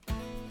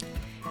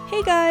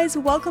Hey guys,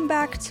 welcome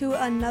back to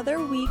another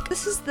week.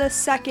 This is the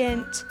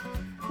second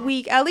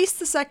week, at least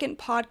the second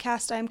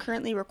podcast I'm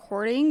currently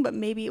recording, but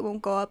maybe it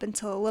won't go up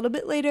until a little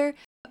bit later.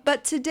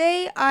 But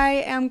today I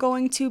am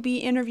going to be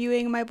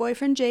interviewing my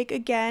boyfriend Jake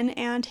again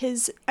and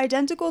his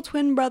identical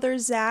twin brother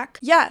Zach.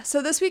 Yeah,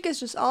 so this week is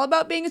just all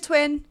about being a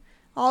twin,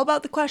 all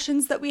about the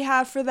questions that we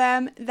have for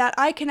them that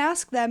I can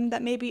ask them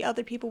that maybe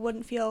other people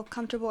wouldn't feel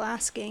comfortable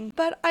asking.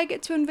 But I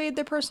get to invade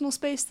their personal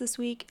space this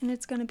week and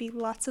it's going to be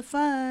lots of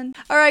fun.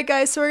 Alright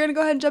guys, so we're going to go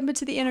ahead and jump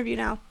into the interview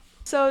now.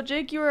 So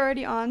Jake, you were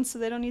already on, so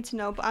they don't need to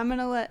know, but I'm going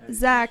to let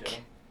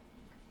Zach...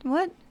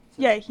 What?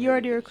 Yeah, you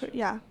already recorded.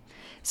 Yeah.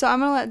 So I'm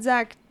going to let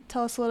Zach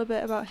tell us a little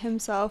bit about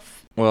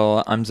himself.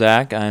 Well, I'm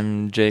Zach.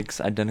 I'm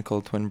Jake's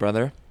identical twin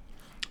brother.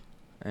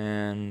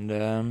 And,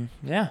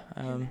 that's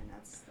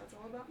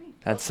all about me.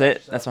 That's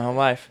it. That's my whole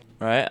life,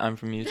 right? I'm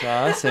from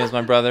Utah, same as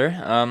my brother.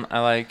 I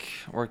like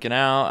working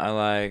out. I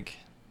like,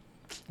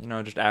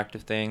 just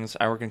active things.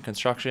 I work in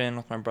construction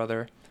with my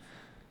brother.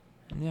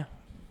 And, yeah.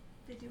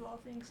 They do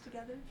all things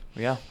together?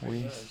 Yeah,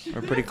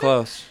 we're pretty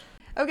close.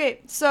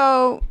 Okay,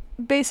 so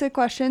basic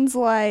questions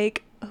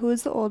like, who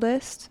is the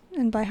oldest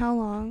and by how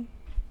long?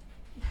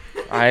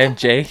 I am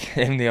Jake.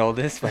 I'm the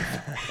oldest.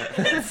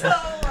 It's so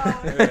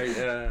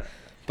long.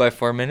 By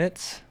 4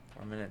 minutes.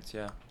 4 minutes,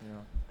 yeah.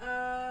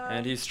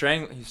 And he's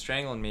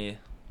strangling me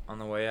on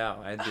the way out.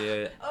 I had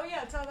the Oh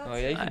yeah, tell that. Oh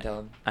yeah, you can tell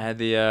him. I had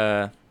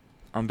the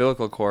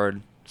umbilical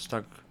cord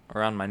stuck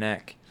around my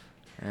neck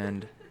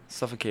and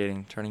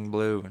suffocating, turning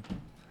blue.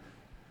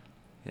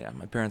 Yeah,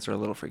 my parents are a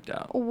little freaked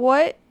out.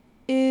 What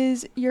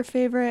is your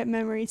favorite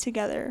memory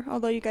together?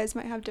 Although you guys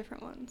might have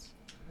different ones.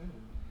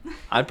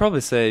 I'd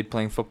probably say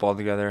playing football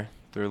together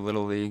through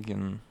Little League,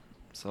 and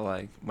so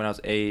like when I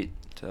was 8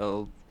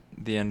 till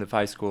the end of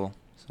high school.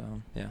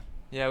 So yeah.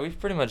 Yeah, we've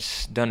pretty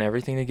much done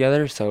everything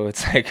together, so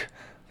it's like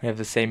we have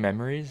the same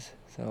memories.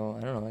 So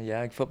I don't know. Yeah,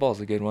 like football's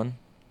a good one.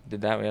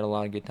 Did that. We had a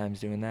lot of good times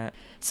doing that.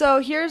 So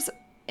here's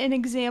an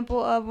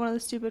example of one of the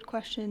stupid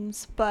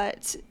questions,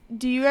 but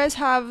do you guys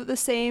have the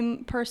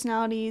same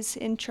personalities,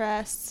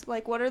 interests?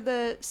 Like, what are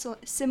the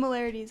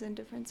similarities and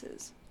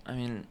differences? I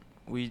mean,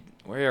 we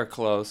are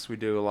close. We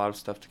do a lot of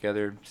stuff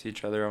together, see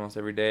each other almost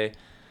every day.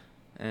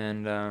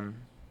 And, I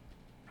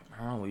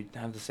don't know, we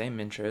have the same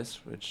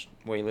interests, which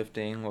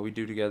weightlifting, what we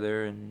do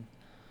together, and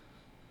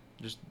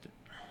just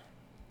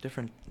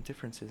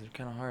differences are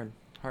kind of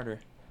harder.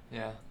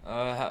 Yeah.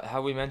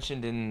 How we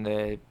mentioned in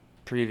the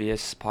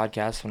previous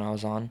podcast when I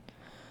was on,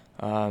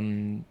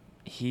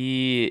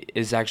 he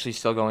is actually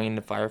still going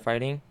into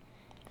firefighting,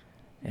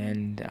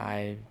 and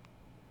I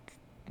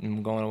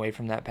am going away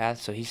from that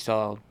path, so he's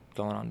still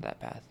going on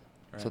that path.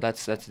 Right. So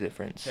that's the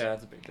difference. Yeah,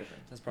 that's a big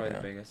difference. That's probably the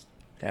biggest.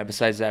 Yeah,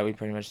 besides that, we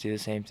pretty much do the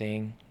same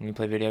thing. We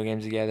play video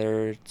games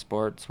together,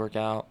 sports,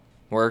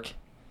 work.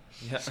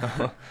 Yeah.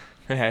 So,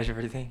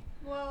 everything.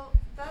 Well,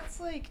 that's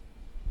like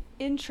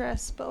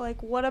interests, but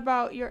like what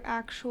about your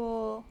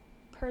actual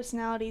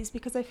personalities?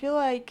 Because I feel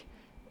like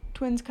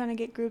twins kind of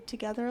get grouped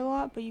together a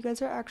lot, but you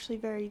guys are actually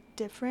very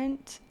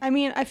different. I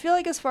mean, I feel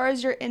like as far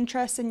as your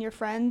interests and your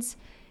friends,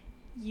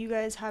 you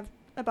guys have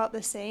about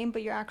the same,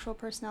 but your actual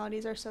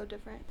personalities are so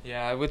different.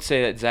 Yeah, I would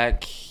say that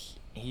Zach,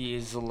 he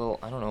is a little,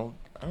 I don't know,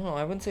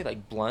 I wouldn't say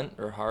like blunt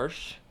or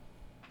harsh,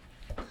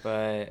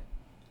 but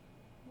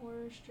More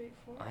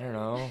straightforward. I don't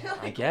know,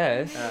 I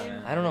guess.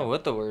 I don't know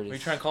what the word is. What are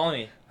you trying to call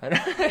me? I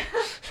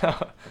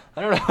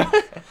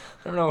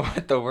don't know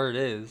what the word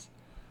is.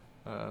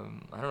 I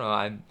don't know,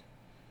 I'm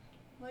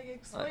Like,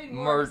 explain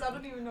more, because I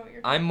don't even know what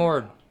you're talking I'm more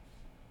about.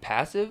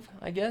 passive,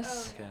 I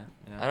guess. Oh, okay.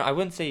 Okay. Yeah. I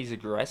wouldn't say he's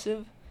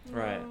aggressive,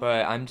 Right.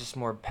 but I'm just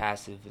more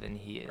passive than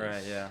he is.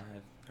 Right, yeah.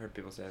 I've heard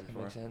people say that Does that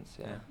before. make sense?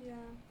 Yeah. Yeah,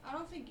 I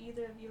don't think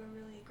either of you are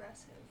really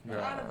aggressive. No.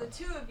 Out of the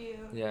two of you,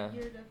 Yeah.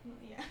 you're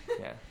definitely, Yeah.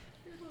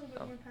 You're a little bit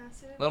more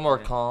passive. A little more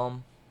Yeah.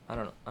 calm. I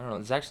don't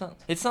know. Zach's not.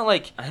 It's not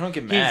like I don't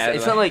get mad.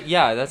 It's not like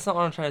that's not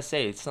what I'm trying to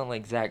say. It's not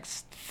like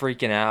Zach's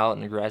freaking out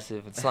and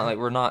aggressive. It's not like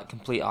we're not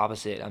complete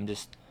opposite. I'm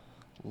just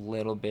a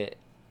little bit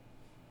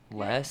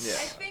less. Yeah.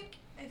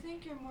 I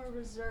think you're more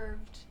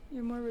reserved.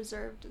 You're more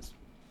reserved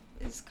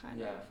is kind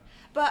Yeah. of.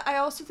 But I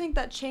also think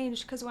that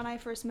changed because when I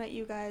first met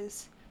you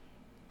guys,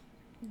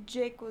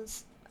 Jake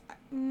was,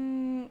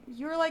 you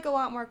were like a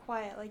lot more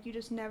quiet. Like you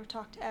just never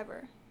talked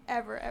ever.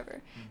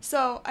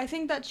 So I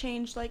think that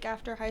changed like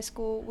after high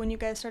school when you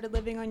guys started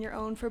living on your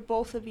own. For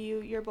both of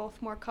you, you're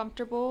both more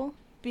comfortable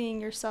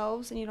being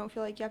yourselves and you don't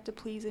feel like you have to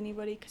please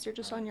anybody because you're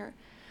just on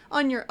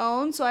your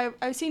own. So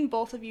I've seen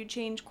both of you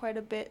change quite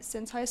a bit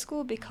since high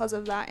school because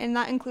of that. And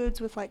that includes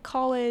with like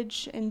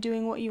college and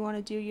doing what you want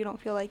to do. You don't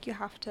feel like you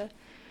have to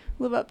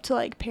live up to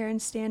like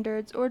parents'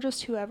 standards or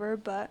just whoever.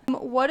 But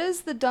what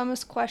is the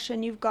dumbest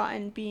question you've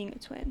gotten being a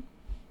twin?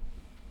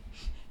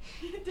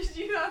 Did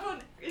you have one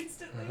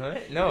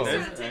instantly? No.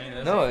 There's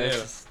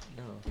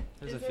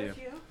a few.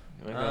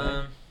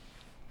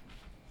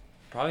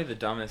 Probably the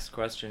dumbest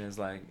question is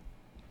like,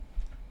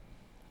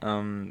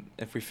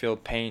 if we feel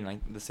pain like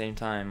at the same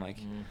time, like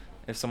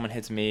if someone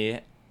hits me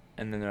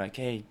and then they're like,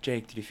 "Hey,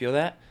 Jake, did you feel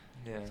that?"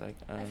 Yeah. It's like,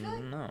 I feel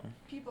like no.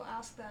 people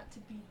ask that to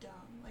be dumb.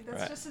 Like,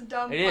 that's Right. just a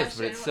dumb It question. is,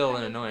 but it's still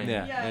an annoying.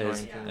 Yeah, it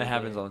is. Yeah. It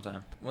happens all the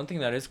time. One thing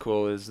that is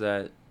cool is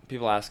that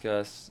people ask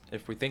us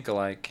if we think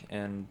alike,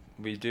 and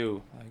we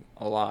do, like,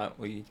 a lot.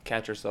 We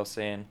catch ourselves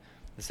saying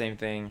the same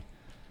thing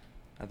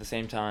at the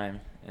same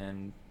time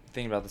and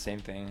thinking about the same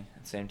thing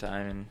at the same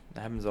time, and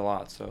that happens a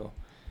lot. So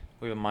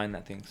we have a mind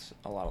that thinks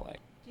a lot alike.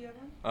 Do you have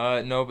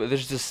one? No, but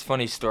there's this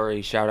funny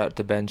story. Shout out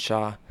to Ben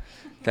Shaw.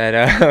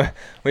 That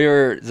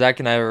Zach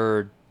and I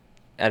were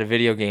at a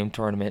video game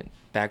tournament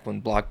back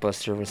when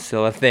Blockbuster was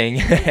still a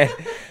thing,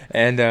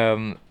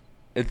 and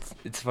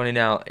it's funny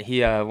now.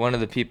 He one of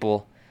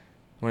the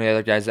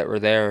other guys that were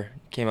there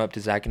came up to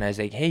Zach and I, was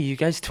like, "Hey, you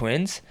guys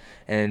twins?"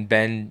 And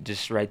Ben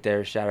just right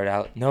there shouted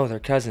out, "No, they're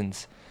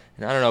cousins."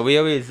 And I don't know. We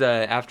always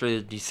after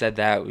he said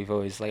that, we've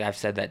always I've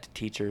said that to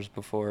teachers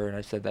before, and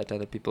I've said that to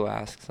other people who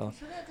ask. So. You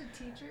said that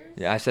to teachers?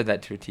 Yeah, I said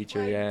that to a teacher.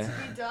 Like, yeah. To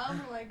be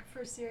dumb, or like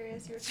for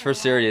serious? It's for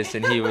serious,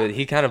 and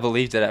he kind of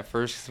believed it at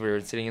first because we were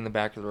sitting in the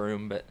back of the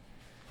room, but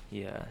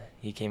yeah,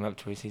 he came up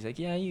to us. He's like,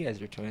 "Yeah, you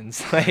guys are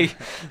twins. Like,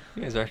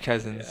 you guys are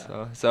cousins."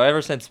 Yeah. So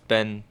ever since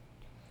Ben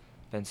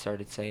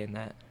started saying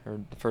that, or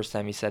the first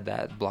time he said that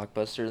at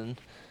Blockbuster, then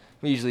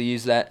we usually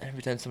use that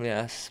every time somebody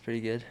asks.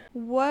 Pretty good.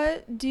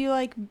 What do you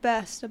like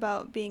best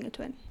about being a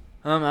twin?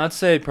 I'd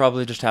say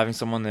probably just having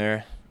someone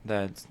there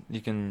that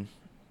you can.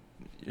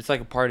 It's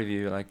like a part of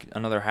you, like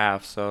another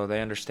half. So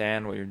they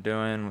understand what you're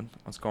doing,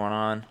 what's going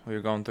on, what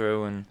you're going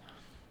through, and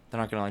they're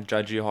not gonna like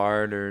judge you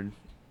hard or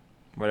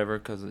whatever,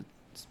 because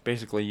it's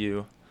basically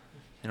you,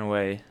 in a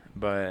way.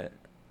 But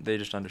they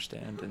just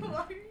understand. And Why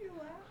are you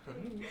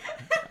laughing?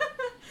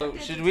 So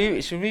should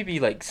we be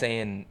like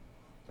saying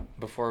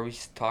before we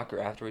talk or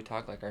after we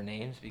talk like our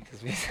names,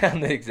 because we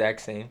sound the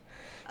exact same?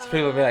 So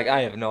people will be like,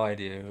 "I have no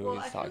idea who I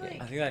he's feel talking."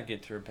 like- I think that'd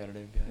get too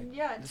repetitive. Be like,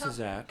 Yeah, this tell- is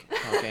Zach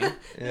talking.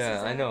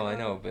 Yeah, I Zach,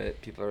 know,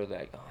 but people are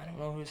like, "Oh, I don't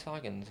know who's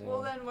talking." So.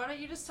 Well, then why don't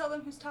you just tell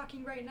them who's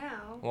talking right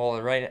now? Well,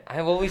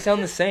 we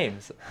sound the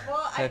same. So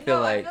Well, I feel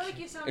like,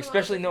 you sound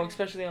especially a lot different.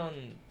 especially on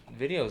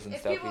videos and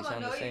If stuff, people we don't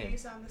sound know the same. you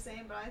sound the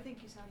same, but I think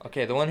you sound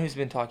Okay, the one who's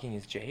been talking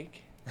is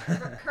Jake.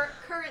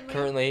 Currently.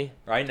 Currently,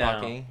 Right now.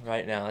 talking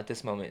right now at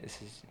this moment.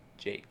 This is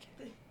Jake.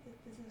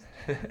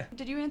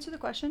 Did you answer the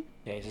question?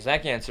 Yeah, so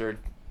Zach answered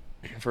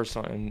first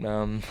one.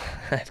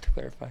 I have to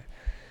clarify.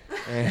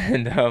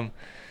 And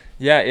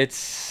yeah,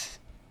 it's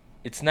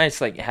nice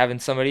like having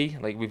somebody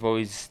like we've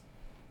always,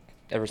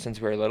 ever since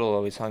we were little,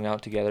 always hung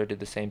out together, did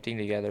the same thing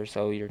together.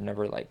 So you're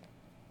never like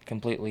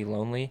completely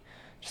lonely,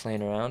 just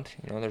laying around.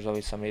 You know, there's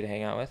always somebody to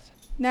hang out with.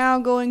 Now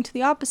going to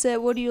the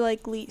opposite, what do you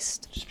like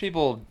least? Just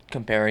people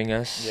comparing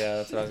us. Yeah,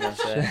 that's what I was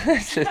gonna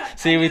say.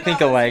 See, we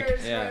think alike.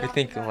 Yeah. We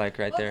think alike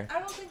right there. I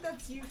don't think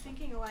that's you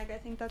thinking alike. I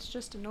think that's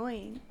just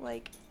annoying.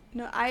 Like,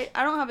 no, I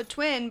don't have a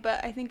twin,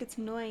 but I think it's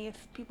annoying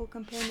if people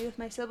compare me with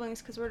my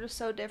siblings because we're just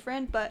so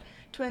different. But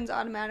twins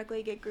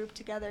automatically get grouped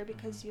together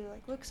because you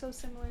like look so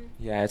similar.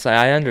 Yeah, it's like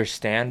I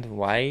understand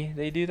why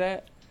they do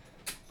that,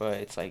 but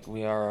it's like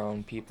we are our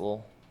own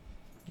people,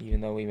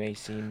 even though we may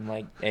seem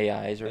like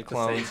AIs or Like the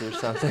clones same- or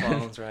something.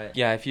 Clones, right.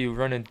 Yeah, if you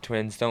run into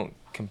twins, don't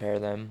compare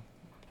them.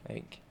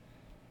 Like,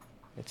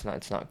 it's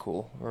not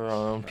cool. We're our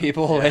own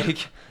people. Yeah.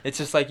 Like, it's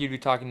just like you'd be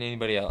talking to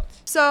anybody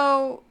else.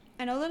 So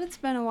I know that it's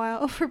been a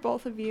while for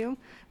both of you,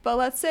 but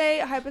let's say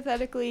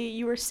hypothetically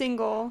you were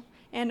single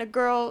and a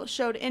girl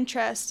showed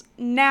interest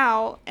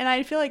now, and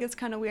I feel like it's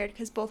kind of weird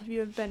because both of you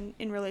have been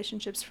in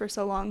relationships for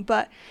so long,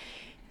 but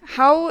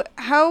how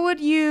would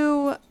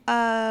you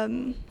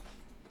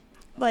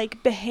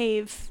like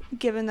behave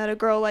given that a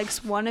girl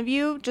likes one of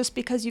you just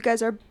because you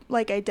guys are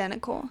like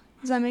identical?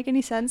 Does that make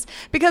any sense?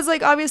 Because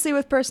like obviously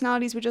with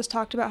personalities we just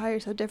talked about how you're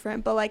so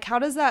different, but like how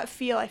does that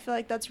feel? I feel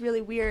like that's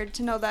really weird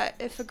to know that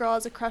if a girl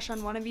has a crush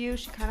on one of you,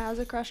 she kind of has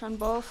a crush on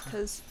both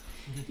because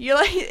you're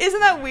like, isn't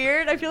that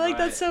weird? I feel like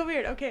that's so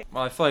weird. Okay.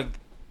 Well, I feel like,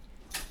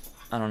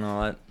 I don't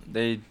know,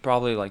 they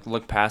probably like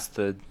look past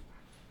the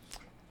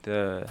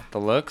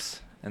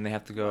looks, and they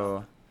have to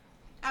go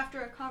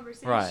After a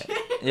conversation. right.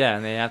 Yeah,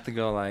 and they have to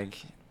go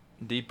like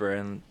deeper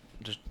and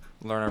just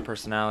learn our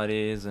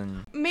personalities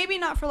and Maybe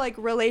not for like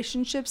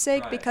relationship's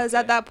sake Right, because okay.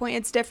 at that point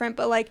it's different,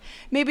 but like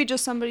maybe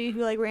just somebody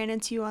who like ran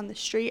into you on the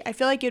street. I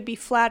feel like it'd be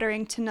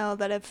flattering to know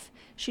that if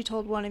she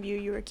told one of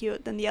you were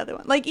cute than the other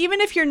one. Like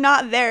even if you're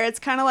not there, it's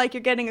kind of like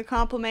you're getting a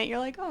compliment. You're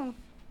like, "Oh."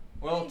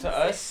 Well, to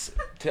us,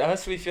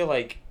 we feel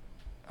like,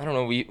 I don't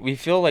know, we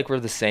feel like we're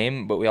the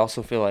same, but we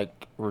also feel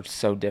like we're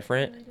so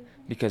different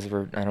because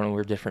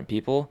we're different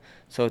people.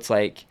 So it's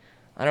like,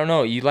 I don't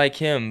know, you like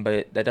him,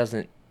 but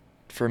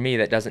for me,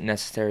 that doesn't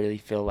necessarily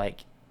feel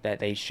like that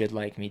they should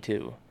like me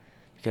too.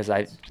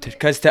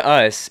 Because to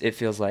us, it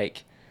feels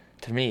like,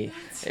 to me,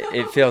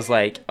 it feels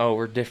like, oh,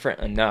 we're different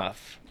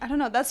enough. I don't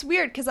know. That's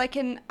weird because I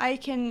can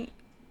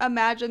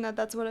imagine that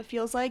that's what it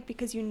feels like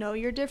because you know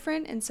you're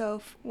different, and so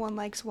if one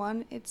likes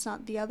one, it's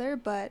not the other.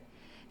 But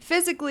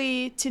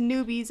physically, to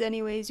newbies,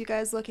 anyways, you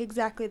guys look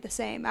exactly the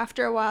same.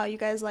 After a while, you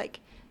guys like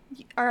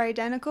are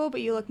identical,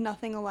 but you look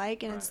nothing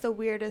alike, and it's the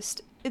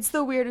weirdest It's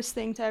the weirdest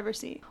thing to ever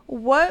see.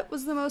 What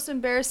was the most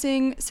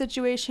embarrassing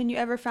situation you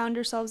ever found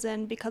yourselves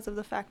in because of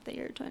the fact that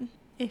you're a twin?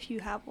 If you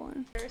have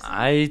one.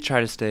 I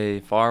try to stay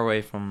far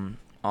away from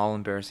all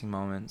embarrassing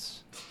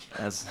moments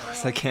as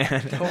I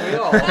can. Don't we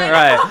all?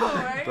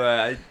 Right. But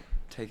I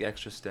take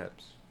extra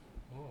steps.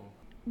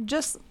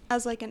 Just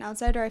as like an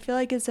outsider, I feel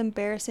like it's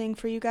embarrassing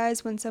for you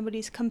guys when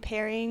somebody's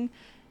comparing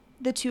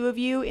the two of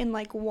you in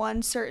like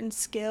one certain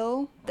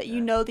skill that you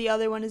know the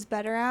other one is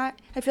better at.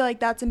 I feel like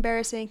that's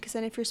embarrassing because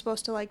then if you're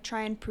supposed to like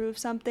try and prove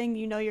something,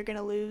 you know you're going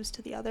to lose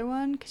to the other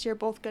one because you're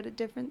both good at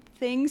different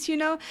things, you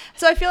know?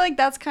 So I feel like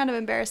that's kind of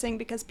embarrassing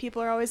because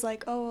people are always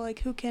like, oh,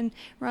 like who can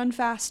run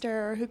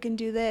faster or who can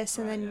do this,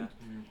 and then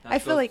I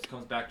feel like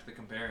comes back to the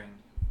comparing.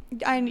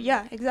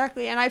 yeah,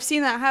 exactly. And I've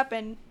seen that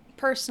happen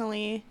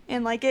personally,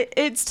 and like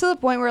it's to the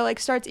point where it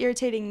like starts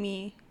irritating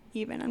me.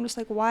 Even I'm just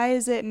like, why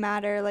does it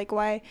matter? Like,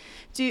 why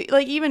do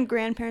like even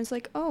grandparents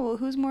like, oh, well,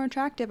 who's more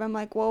attractive? I'm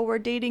like, well, we're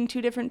dating two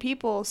different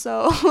people,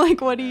 so like,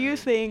 what do you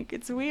think?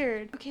 It's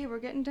weird. Okay, we're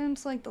getting down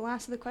to like the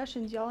last of the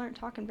questions. Y'all aren't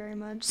talking very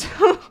much,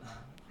 so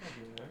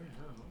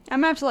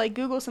I'm gonna have to like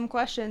Google some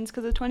questions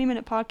because a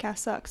 20-minute podcast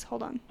sucks.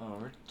 Hold on. Oh,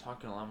 we're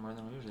talking a lot more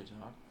than we usually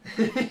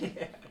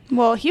talk.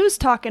 Well, he was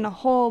talking a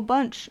whole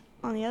bunch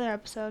on the other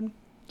episode,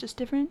 just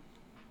different.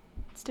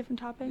 It's a different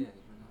topic. Yeah.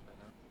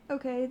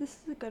 Okay, this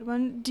is a good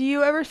one. Do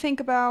you ever think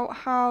about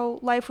how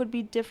life would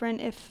be different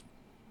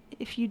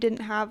if you didn't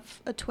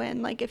have a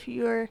twin? Like if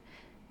you're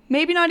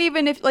maybe not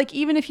even if like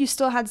even if you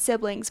still had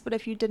siblings, but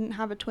if you didn't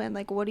have a twin,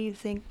 like what do you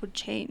think would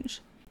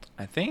change?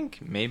 I think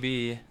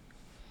maybe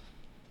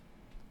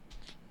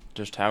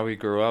just how we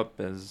grew up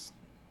as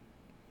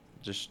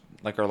just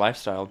like our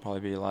lifestyle would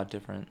probably be a lot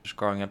different. Just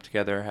growing up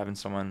together, having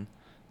someone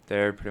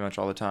there pretty much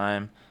all the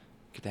time,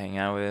 get to hang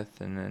out with,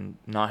 and then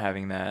not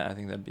having that, I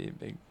think that'd be a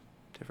big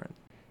difference.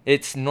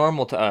 It's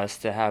normal to us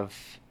to have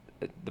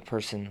the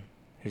person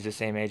who's the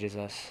same age as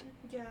us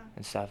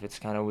and stuff. It's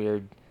kind of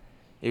weird.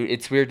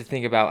 It's weird to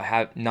think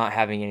about not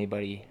having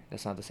anybody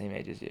that's not the same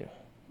age as you.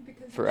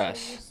 For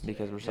us,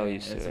 because we're so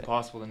used to it. It's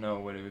impossible to know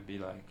what it would be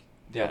like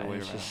the other way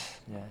around.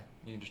 Yeah.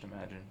 You can just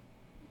imagine.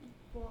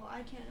 Well,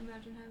 I can't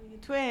imagine having a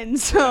twin,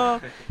 so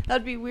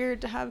that'd be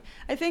weird to have.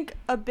 I think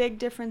a big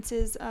difference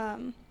is, I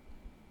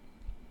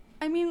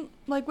mean,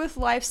 like with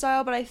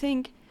lifestyle, but I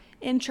think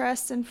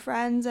interests and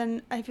friends,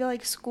 and I feel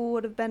like school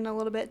would have been a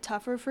little bit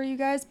tougher for you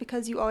guys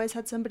because you always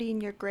had somebody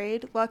in your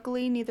grade.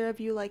 Luckily, neither of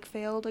you like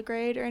failed a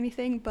grade or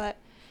anything, but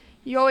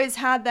you always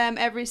had them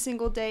every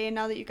single day, and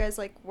now that you guys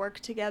like work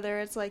together,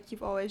 it's like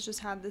you've always just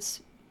had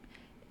this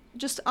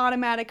just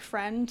automatic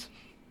friend.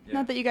 Yeah.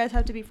 Not that you guys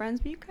have to be friends,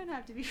 but you kind of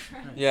have to be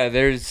friends.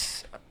 Yeah,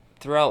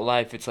 throughout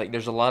life, it's like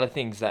there's a lot of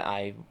things that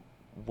I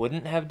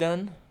wouldn't have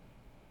done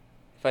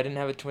if I didn't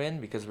have a twin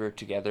because we're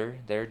together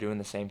there doing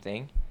the same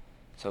thing.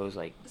 So it was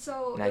like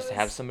nice to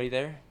have somebody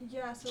there.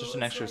 Yeah, so just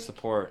an extra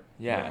support.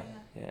 Yeah.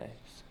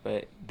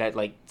 But that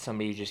like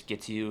somebody just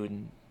gets you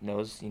and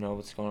knows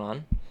what's going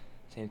on.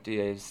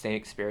 Same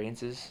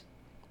experiences.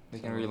 They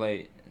can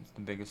relate. It's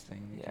the biggest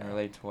thing. They can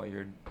relate to what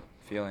you're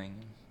feeling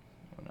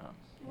and whatnot.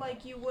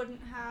 Like you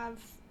wouldn't have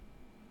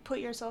put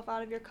yourself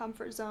out of your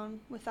comfort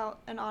zone without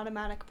an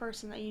automatic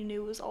person that you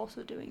knew was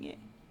also doing it,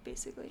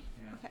 basically.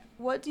 Yeah. Okay.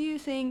 What do you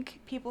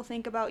think people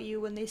think about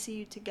you when they see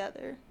you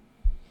together?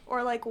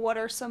 Or, like, what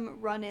are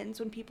some run-ins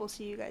when people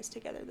see you guys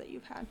together that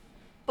you've had?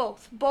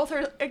 Both. Both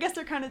are, I guess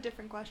they're kind of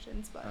different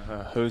questions, but.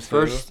 Who's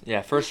first?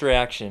 Yeah, first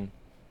reaction.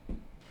 Are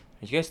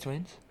you guys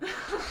twins?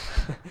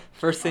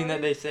 First thing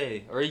that they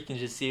say. Or you can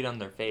just see it on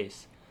their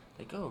face.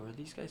 Like, oh, are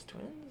these guys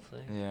twins?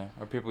 Like, yeah.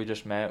 Or people we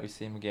just met, we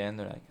see them again,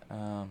 they're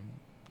like,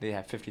 they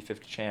have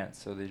 50-50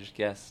 chance, so they just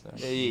guess.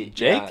 Jake?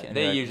 Yeah,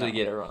 they usually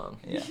get it wrong.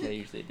 Yeah. They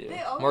usually do.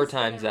 They More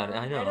times than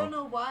I know. I don't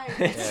know why.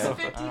 It's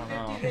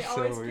 50-50. They It's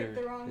always so pick weird.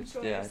 the wrong choice.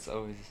 Yeah, it's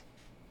always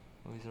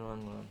the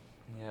wrong one.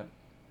 Yep.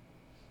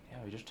 Yeah,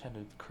 we just had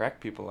to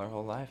correct people our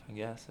whole life, I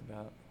guess,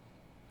 about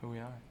who we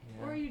are.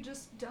 Yeah. Or you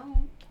just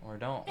don't. Or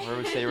don't. Or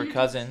we say we're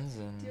cousins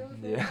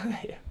and Yeah.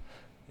 Yep.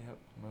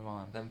 Move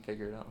on. Then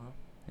figure it out, huh?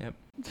 Yep.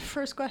 The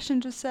first question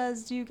just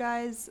says, do you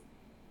guys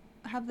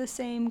have the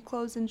same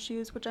clothes and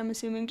shoes, which I'm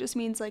assuming just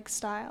means like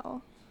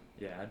style?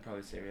 Yeah, I'd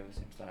probably say we have the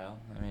same style.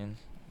 I mean,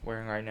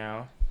 wearing right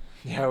now.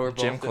 Yeah, we're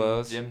gym both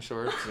clothes, in gym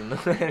shorts, and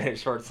a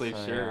short sleeve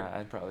shirt. Yeah,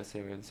 I'd probably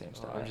say we have the same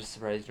style. I'm just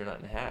surprised you're not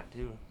in a hat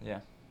too. Yeah,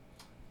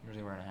 I'm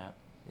usually wearing a hat.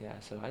 Yeah,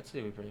 so I'd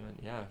say we pretty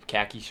much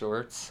khaki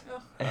shorts,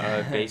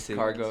 basic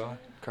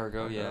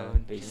cargo, yeah,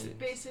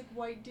 basic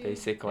white dude.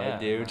 Basic white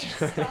dude.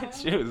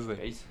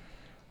 Seriously,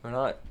 we're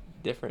not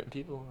different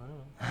people.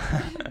 I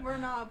don't know. We're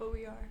not, but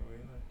we are.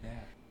 Yeah.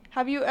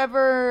 Have you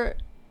ever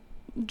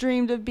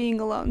dreamed of being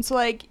alone? So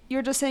like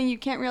you're just saying you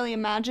can't really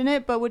imagine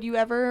it, but would you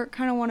ever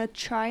kind of want to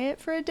try it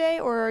for a day,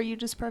 or are you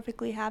just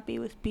perfectly happy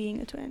with being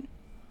a twin?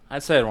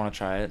 I'd say I'd want to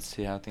try it,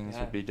 see how things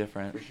would be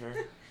different. For sure.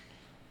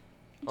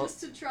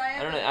 Just to try it.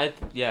 I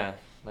don't know.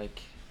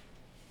 Like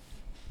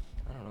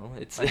I don't know.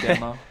 It's a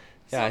demo.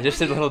 Yeah, So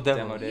just a little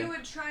demo. You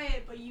would try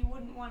it, but you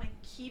wouldn't want to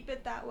keep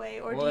it that way,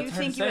 or Well, do you it's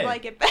hard think to you would say.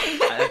 like it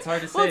better? It's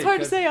hard to say. Well, it's hard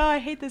to say. Oh, I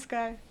hate this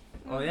guy.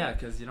 Well, yeah,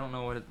 because you don't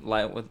know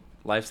what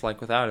life's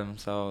like without him.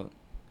 So,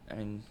 I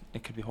mean,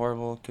 it could be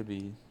horrible. It could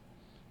be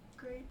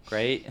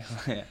great.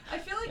 Yeah. I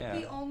feel like Yeah.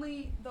 the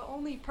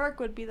only perk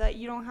would be that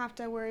you don't have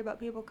to worry about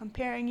people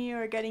comparing you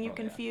or getting you Oh, yeah.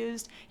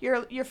 confused.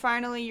 You're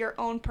finally your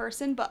own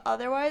person, but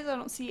otherwise I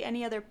don't see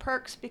any other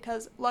perks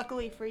because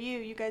luckily for you,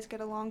 you guys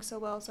get along so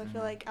well. So I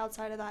feel Mhm. like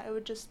outside of that, it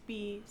would just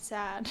be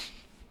sad.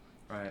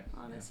 Right.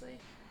 Honestly.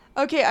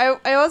 Okay,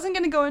 I wasn't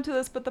going to go into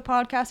this, but the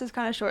podcast is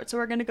kind of short, so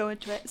we're going to go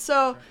into it.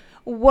 So,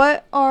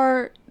 what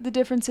are the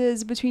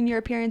differences between your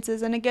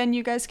appearances? And again,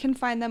 you guys can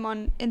find them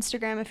on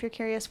Instagram if you're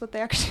curious what they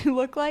actually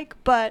look like,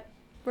 but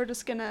we're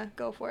just going to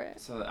go for it.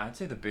 So I'd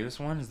say the biggest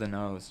one is the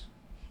nose.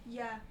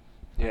 Yeah.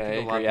 Yeah, I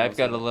think a lot agree. of I've people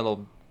got say a that.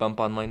 little bump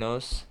on my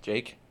nose.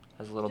 Jake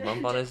has a little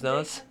bump on his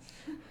nose.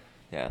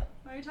 Yeah.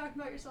 Why are you talking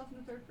about yourself in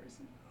the third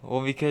person?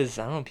 Well, because,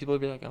 I don't know, people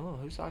would be like, oh,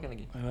 who's talking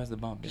again? Who has the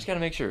bump? Just gotta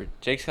make sure.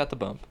 Jake's got the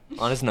bump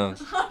on his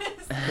nose.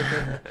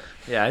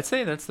 Yeah, I'd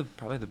say that's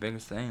probably the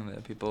biggest thing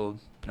that people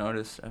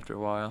notice after a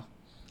while.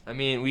 I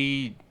mean,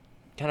 we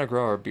kind of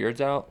grow our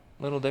beards out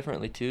a little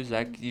differently, too.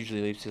 Zach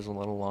usually leaves his a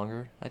little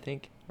longer, I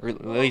think. Or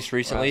at least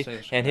recently. I'd say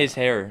it's And true. his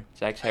hair.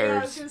 Zach's hair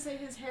I was is... going to say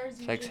his hair is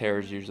Zach's hair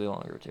is usually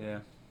longer, too. Yeah.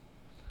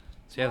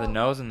 So yeah, the Well-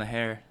 nose and the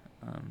hair.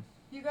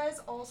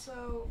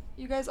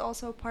 You guys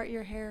also part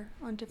your hair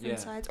on different Yeah.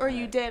 sides. Or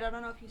you Right. did. I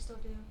don't know if you still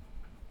do.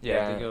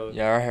 Yeah, they go.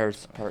 Yeah, our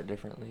hairs part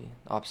differently,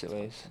 opposite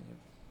ways.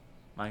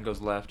 Mine goes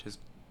left.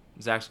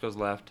 Zach's goes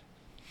left.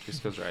 Jake's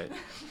goes right.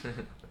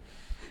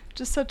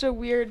 Just such a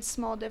weird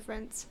small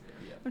difference.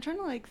 Yeah. I'm trying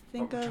to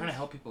think But we're of. trying to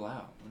help people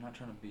out. We're not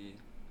trying to be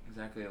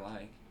exactly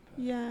alike.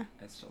 But Yeah.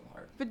 It's still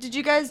hard. But did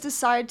you guys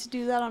decide to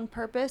do that on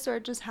purpose, or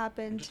it just It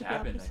happened just to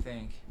happened, be I opposite?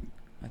 think.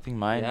 I think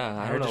mine. Yeah,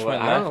 I hair don't know just what,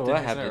 went I don't know left what and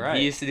his went happened. right.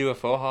 He used to do a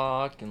faux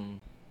hawk,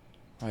 and...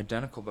 We're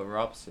identical, but we're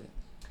opposite.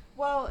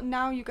 Well,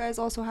 now you guys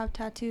also have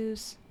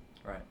tattoos,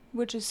 Right.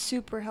 which is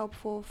super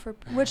helpful for.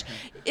 Which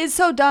is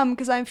so dumb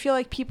because I feel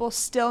like people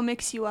still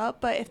mix you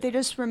up, but if they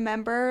just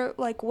remember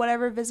like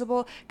whatever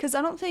visible, because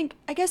I don't think.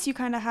 I guess you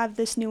kind of have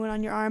this new one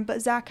on your arm,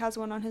 but Zach has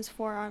one on his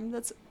forearm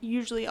that's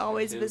usually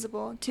always too.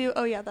 visible too.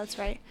 Oh yeah, that's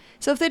right.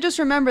 So if they just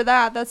remember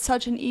that, that's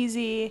such an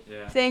easy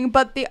Yeah. thing.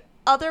 But the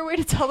other way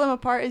to tell them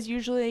apart is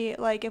usually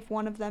like if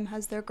one of them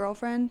has their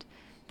girlfriend.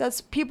 That's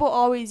people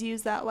always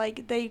use that,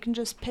 like they can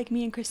just pick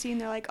me and Christine.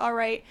 They're like, all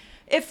right,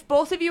 if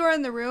both of you are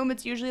in the room,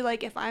 it's usually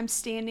like if I'm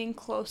standing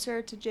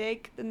closer to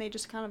Jake, then they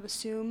just kind of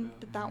assume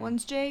that Mhm.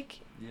 one's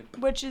Jake, Yep.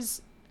 which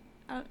is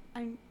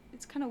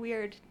it's kind of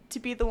weird to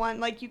be the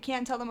one, like you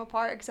can't tell them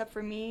apart except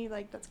for me,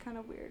 like that's kind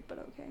of weird, but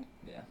okay.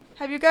 Yeah.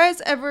 Have you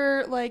guys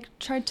ever like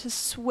tried to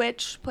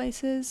switch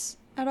places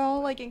at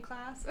all, like in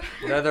class?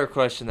 Another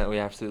question that we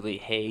absolutely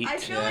hate I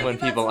feel like when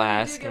that's people what we do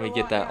ask, get and we a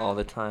get lot, that yeah. all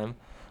the time.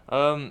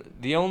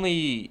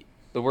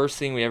 The worst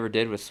thing we ever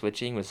did was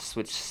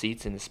switch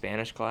seats in the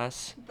Spanish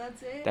class.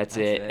 That's it. That's That's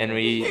it. And it.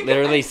 we You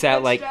literally guys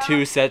sat like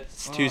switched out?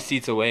 two Oh.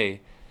 seats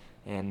away.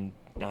 And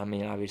I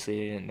mean, obviously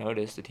they didn't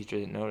notice. The teacher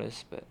didn't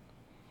notice, but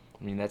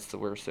I mean, that's the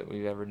worst that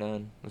we've ever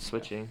done was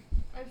switching.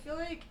 I feel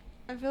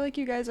like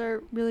you guys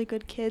are really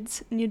good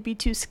kids, and you'd be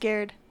too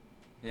scared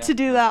Yeah, to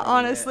do that's that. probably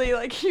it. Honestly,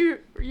 like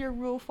you're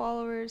rule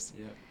followers.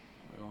 Yeah.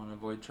 We want to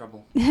avoid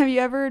trouble. Have you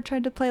ever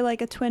tried to play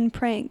like a twin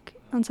prank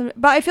on somebody?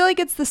 But I feel like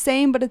it's the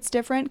same, but it's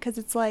different because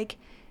it's like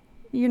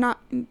you're not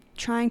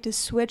trying to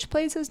switch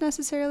places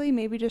necessarily.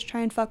 Maybe just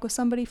try and fuck with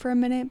somebody for a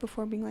minute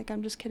before being like,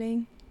 I'm just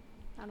kidding.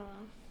 I don't know.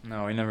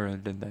 No, we never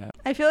did that.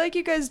 I feel like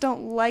you guys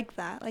don't like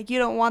that. Like you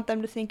don't want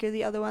them to think you're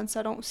the other one,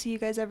 so I don't see you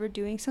guys ever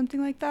doing something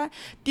like that.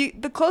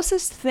 The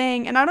closest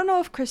thing, and I don't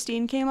know if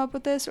Christine came up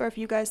with this or if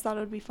you guys thought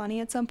it would be funny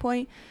at some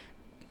point,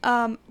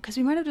 because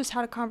we might have just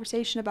had a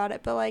conversation about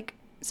it, but like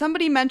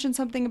somebody mentioned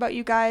something about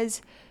you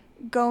guys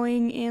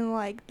going in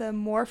like the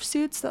morph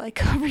suits that like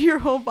cover your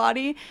whole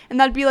body, and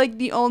that'd be like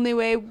the only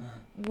way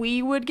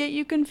we would get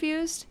you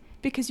confused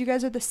because you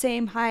guys are the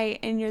same height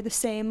and you're the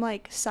same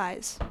like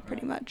size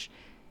pretty Right. much.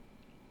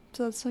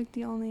 So that's like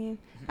the only.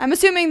 I'm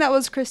assuming that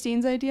was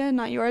Christine's idea,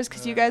 not yours,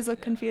 because you guys look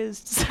Yeah.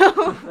 confused. So You're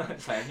you're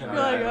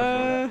like,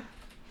 like,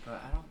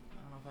 But I don't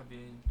know if I'd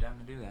be down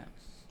to do that.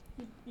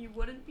 You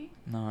wouldn't be?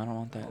 No, I don't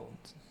want that.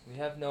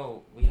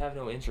 No. We have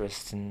no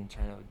interest in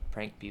trying to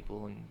prank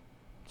people and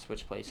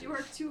switch places. You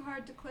work too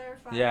hard to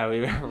clarify. Yeah,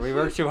 we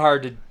work too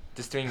hard to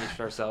distinguish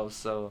ourselves,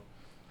 so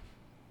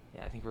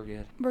yeah, I think we're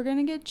good. We're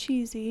gonna get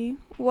cheesy.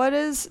 What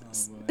is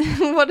Oh,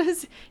 boy. what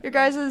is your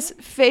guys'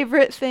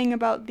 favorite thing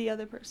about the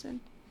other person?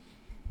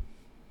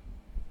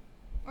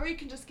 Or you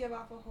can just give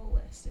off a whole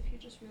list if you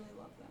just really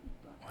love them.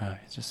 But. Wow,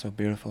 he's just so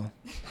beautiful.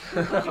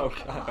 Oh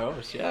god,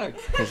 oh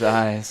shucks. His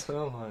eyes.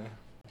 Oh my.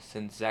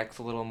 Since Zach's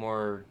a little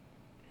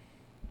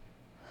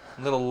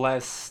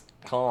less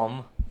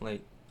calm,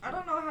 like I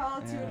don't know how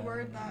else you would Yeah.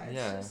 word that. It's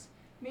Yeah. just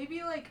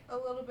maybe like a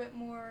little bit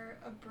more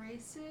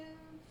abrasive,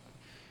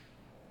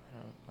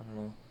 I don't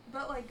know.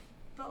 but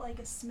like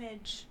a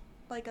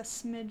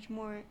smidge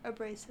more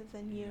abrasive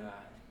than you.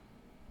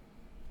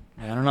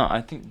 Yeah, I don't know.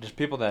 I think just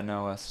people that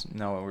know us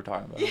know what we're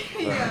talking about.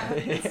 But, Yeah,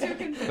 it's too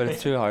confusing. but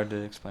it's too hard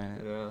to explain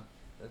it. Yeah,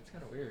 that's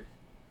kind of weird.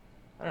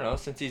 I don't know.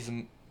 Since he's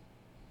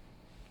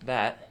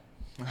that.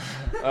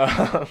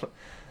 What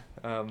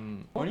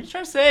are you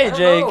trying to say, I don't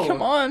Jake? know.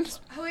 Come on.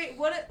 Oh, wait,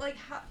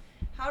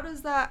 how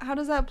does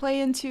that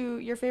play into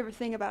your favorite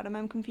thing about him?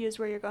 I'm confused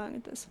where you're going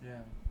with this. Yeah.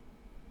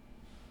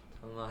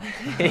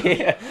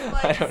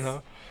 I don't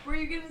know. Were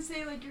you gonna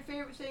say like your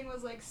favorite thing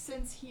was like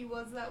since he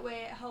was that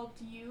way, it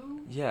helped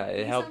you? Yeah,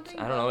 it do helped. something?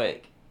 I don't know But,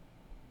 it.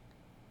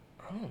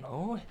 I don't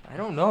know. I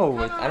don't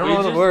know. Come I don't on.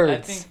 know the I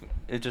words. think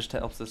it just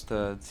helps us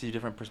to see a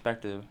different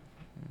perspective.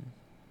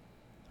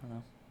 I don't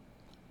know.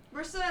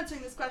 We're still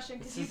answering this question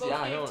because you This both is-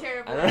 yeah, I gave don't-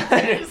 terrible I don't-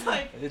 answers.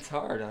 Like, It's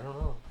hard. I don't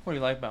know. What do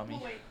you like about me?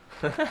 well,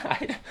 wait.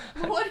 I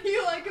What do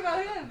you like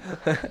about him?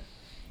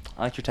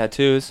 I like your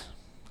tattoos.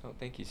 Oh,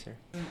 thank you, sir.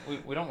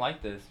 We don't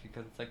like this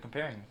because it's like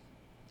comparing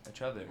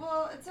each other.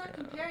 Well, it's not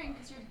comparing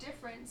because you're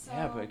different. So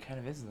Yeah, but it kind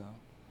of is though.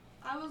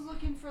 I was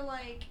looking for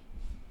like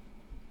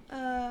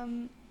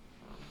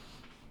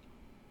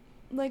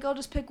I'll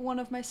just pick one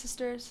of my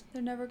sisters.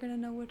 They're never gonna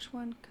know which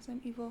one because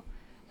I'm evil.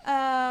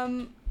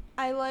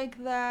 I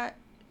like that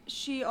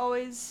she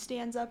always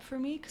stands up for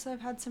me because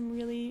I've had some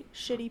really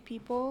shitty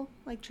people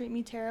like treat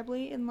me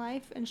terribly in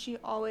life, and she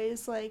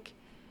always like,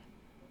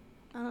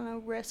 I don't know,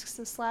 risks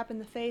a slap in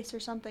the face or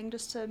something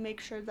just to make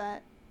sure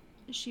that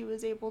she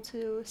was able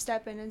to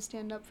step in and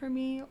stand up for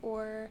me.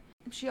 Or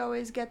she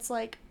always gets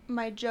like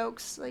my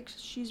jokes, like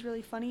she's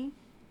really funny.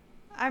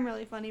 I'm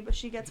really funny, but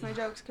she gets my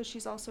jokes because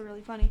she's also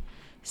really funny.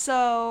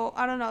 So,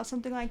 I don't know,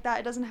 something like that.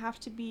 It doesn't have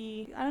to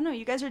be, I don't know,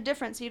 you guys are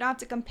different, so you don't have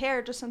to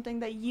compare just something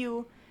that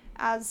you,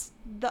 as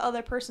the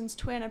other person's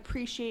twin,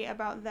 appreciate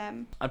about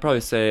them. I'd probably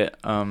say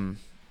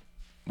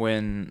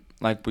when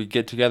like we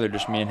get together,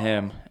 just me and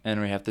him,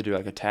 and we have to do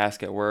like a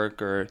task at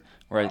work or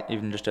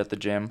even just at the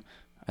gym,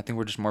 I think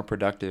we're just more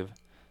productive,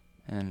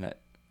 and I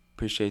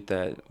appreciate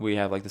that we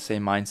have like the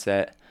same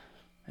mindset,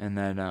 and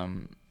that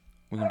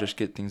we can just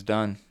get things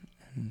done,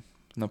 and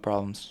no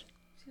problems.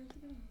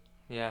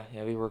 Yeah,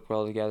 we work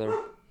well together.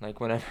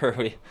 Like whenever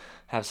we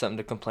have something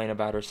to complain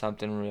about or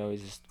something, we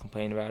always just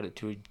complain about it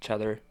to each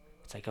other.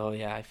 It's like, oh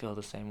yeah, I feel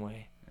the same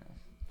way.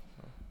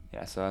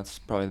 Yeah, so that's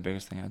probably the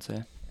biggest thing I'd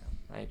say.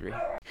 I agree.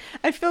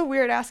 I feel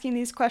weird asking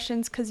these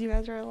questions because you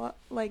guys are a lot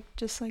like,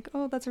 just like,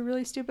 oh, that's a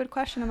really stupid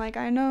question. I'm like,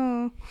 I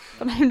know,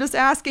 but I'm just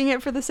asking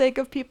it for the sake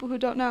of people who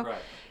don't know.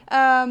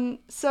 Right.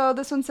 So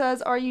this one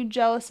says, are you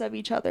jealous of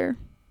each other?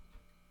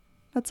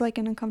 That's like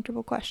an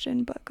uncomfortable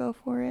question, but go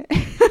for it.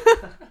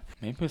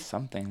 Maybe with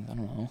some things, I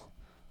don't know.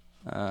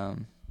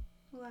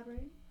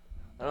 Elaborate.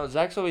 I don't know.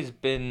 Zach's always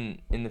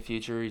been in the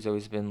future. He's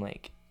always been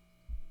like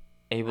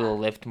able to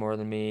lift more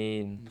than me,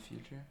 In and the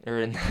future? or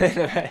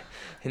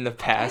in the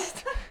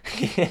past.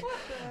 What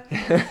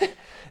the?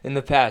 In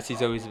the past,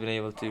 he's always been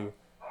able to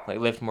like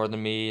lift more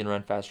than me and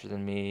run faster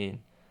than me and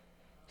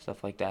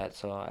stuff like that.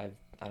 So I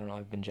don't know.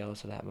 I've been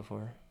jealous of that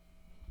before.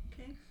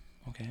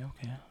 Okay.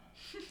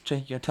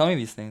 Jake, you gotta tell me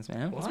these things,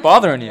 man. What's What?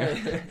 bothering you?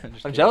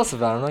 I'm jealous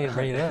about it. I'm not gonna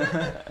bring it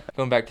up.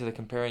 Going back to the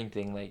comparing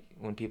thing, like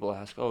when people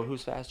ask, "Oh,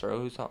 who's faster?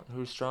 Oh,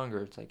 who's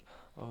stronger?" It's like,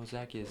 "Oh,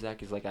 Zach is."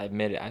 Like, I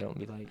admit it. I don't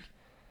be like,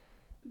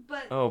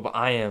 But "Oh, but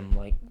I am."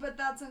 Like, but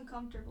that's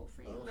uncomfortable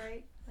for you,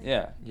 right? Like,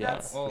 Yeah. yeah,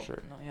 That's- for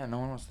sure. No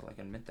one wants to like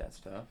admit that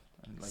stuff.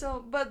 And, like,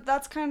 So, but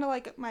that's kind of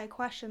like my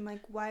question.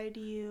 Like, why do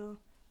you,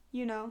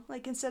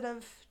 like instead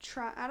of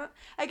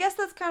I guess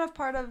that's kind of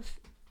part of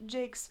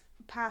Jake's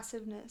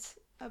passiveness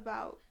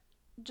about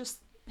just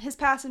his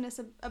passiveness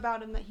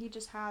about him that he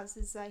just has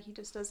is that he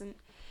just doesn't,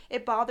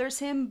 it bothers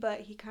him,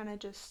 but he kind of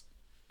just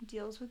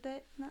deals with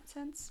it in that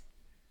sense.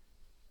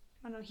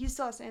 I don't know. He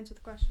still has to answer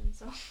the question,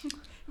 so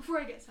before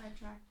I get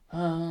sidetracked.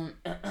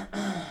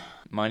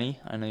 money.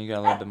 I know you got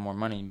a little bit more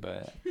money,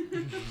 but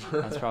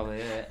that's probably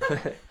it.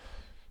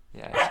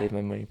 Yeah, I save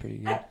my money pretty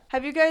good.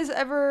 Have you guys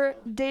ever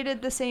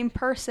dated the same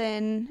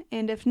person?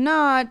 And if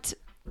not,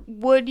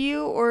 would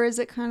you? Or is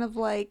it kind of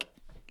like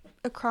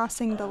a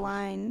crossing the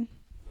line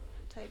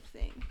type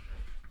thing?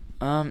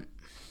 I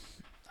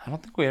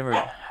don't think we ever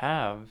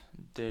have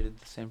dated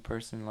the same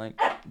person. Like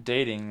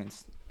dating,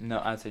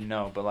 I'd say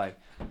no, but like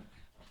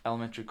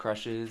elementary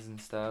crushes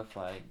and stuff.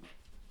 Like,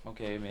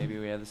 okay, maybe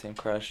we had the same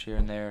crush here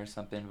and there or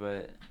something,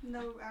 but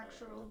No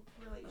actual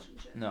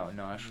relationship. no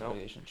actual Nope.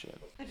 relationship.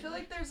 I feel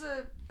like there's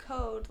a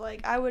code.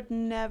 Like, I would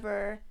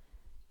never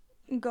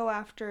go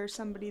after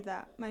somebody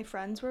that my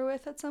friends were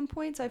with at some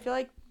point. So I feel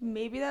like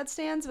maybe that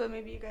stands, but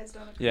maybe you guys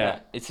don't agree. Yeah.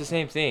 It's the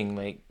same thing.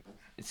 Like,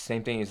 it's the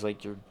same thing as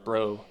like your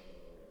bro,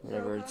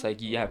 whatever. Bro It's code?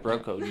 like, yeah, bro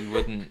code. You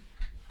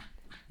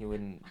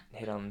wouldn't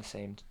hit on the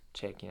same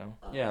chick, you know.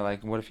 Yeah,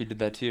 like what if you did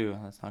that too?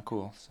 That's not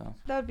cool. So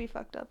That would be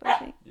fucked up, I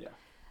think. yeah.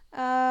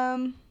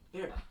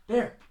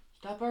 There,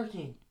 stop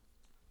barking.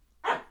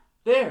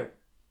 There.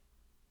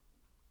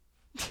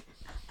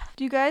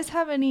 Do you guys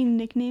have any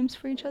nicknames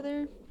for each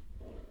other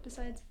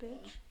besides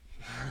bitch?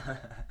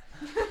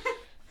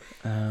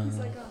 He's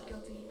like, oh,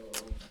 guilty.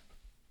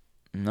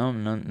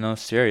 No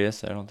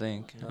serious. I don't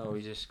think. No,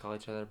 we just call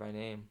each other by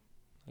name.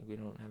 Like, we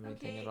don't have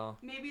anything Okay, at all.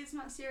 maybe it's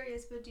not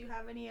serious, but do you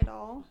have any at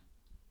all?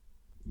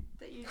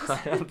 That you just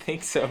I don't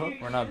think so.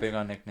 We're not big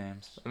on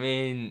nicknames. I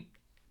mean,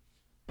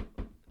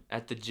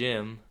 at the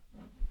gym,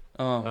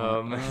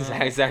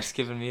 Zach's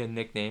given me a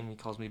nickname. He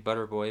calls me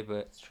Butter Boy,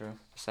 but It's true.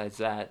 besides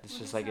that, it's What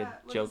just is like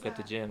that? a What joke is at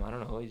the that? gym. I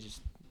don't know. He's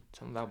just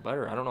something about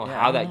butter. I don't know Yeah,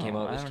 how I that don't came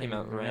know. out. I It just don't came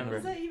out even What remember.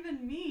 does that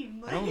even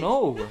mean? I don't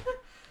know.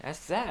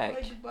 Ask Zach.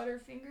 Like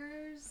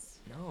Butterfingers?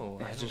 No,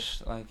 I It's don't.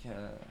 just like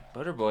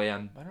Butter Boy.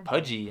 I'm Butter Boy.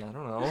 pudgy. I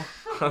don't know.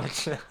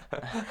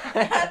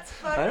 That's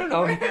fucking I don't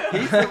know. rude.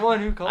 He's the one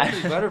who calls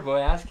me Butter Boy.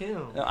 Ask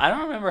him. No, I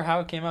don't remember how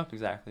it came up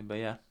exactly, but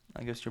yeah,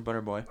 I guess you're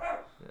Butter Boy.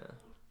 Yeah.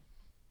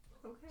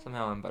 Okay.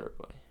 Somehow I'm Butter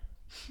Boy.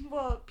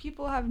 Well,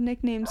 people have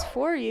nicknames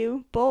for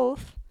you,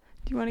 both.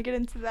 Do you want to get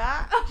into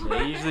that?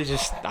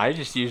 I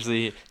just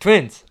usually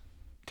twins.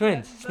 The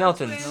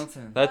Sneltons. twins.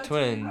 The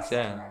twins,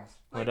 yeah.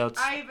 Like, What else?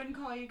 I even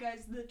call you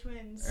guys the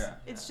twins. Yeah.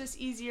 It's just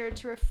easier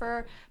to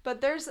refer.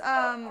 But there's it's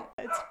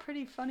a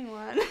pretty funny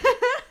one.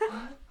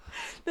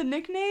 The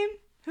nickname?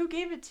 Who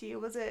gave it to you?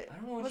 Was it? I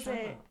don't know what Was you're it?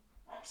 talking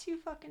Yes, you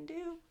fucking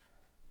do.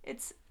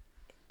 It's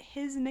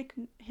his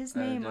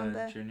name on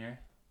the. Junior.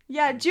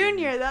 Yeah,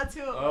 Junior. That's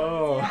who it was.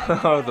 Oh,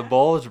 Yeah. the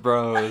Bulge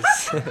Bros.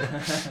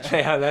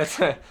 Yeah, that's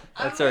I'm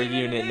our leaving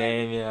it unit in.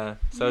 name. Yeah.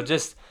 So You-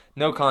 just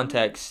no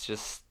context.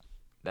 Just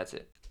that's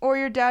it. Or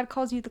your dad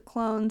calls you the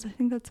clones. I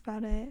think that's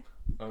about it.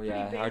 Oh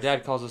yeah, Pretty our basic.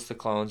 dad calls us the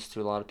clones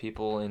to a lot of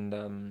people,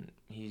 and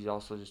he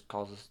also just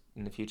calls us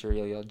in the future.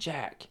 He'll yell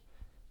Jack,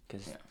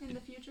 because Yeah. In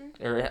the future.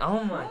 or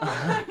oh my,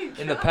 Oh my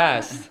in the God.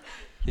 past,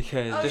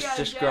 because Oh, just yeah,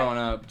 just Jack. growing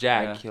up.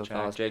 Jack, Yeah, he'll Jack,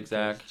 call us Jake, because-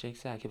 Zach. Jake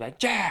Zach. He'll be like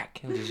Jack.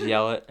 He'll just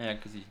yell it. Yeah,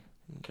 because he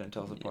couldn't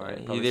tell us apart.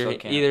 Yeah, Probably still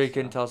can't, either he so.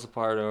 couldn't tell us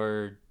apart,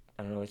 or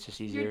I don't know. It's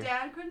just easier. Your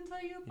dad couldn't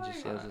tell you He apart?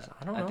 just yells us.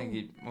 I don't know. I think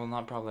he. Well,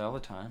 not probably all the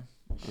time.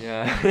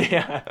 Yeah,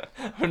 yeah.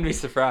 Wouldn't be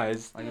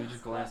surprised. Like we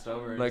just glanced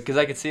over. Like, cause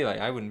I could see, like,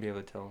 I wouldn't be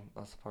able to tell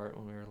us apart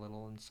when we were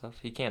little and stuff.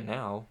 He can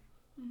now.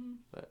 Mhm.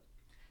 But-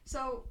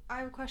 So I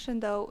have a question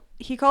though.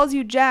 He calls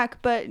you Jack,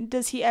 but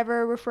does he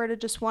ever refer to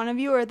just one of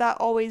you, or that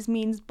always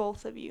means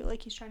both of you?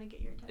 Like he's trying to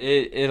get your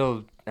attention.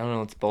 It'll. I don't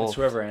know. It's both. It's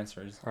whoever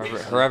answers.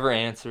 Whoever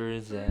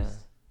answers. Yeah.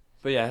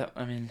 But yeah,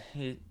 I mean,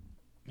 he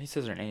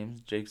says our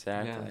names, Jake,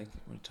 Zach, Yeah. like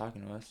when he's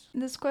talking to us.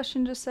 This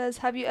question just says,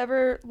 have you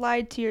ever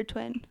lied to your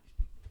twin?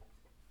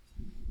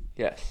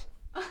 Yes.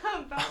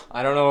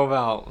 I don't know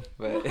about,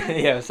 but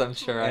yes, I'm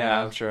sure I Yeah,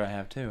 have. I'm sure I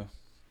have too.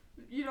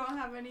 You don't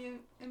have any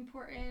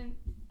important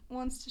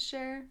ones to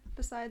share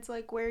besides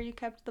like where you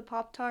kept the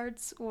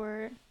Pop-Tarts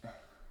or...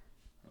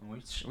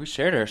 We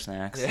shared our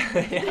snacks. Yeah.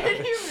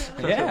 Did you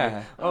really?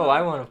 Yeah. Oh,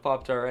 I want a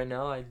Pop-Tart right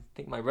now. I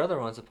think my brother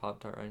wants a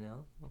Pop-Tart right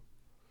now.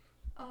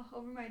 Oh,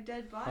 over my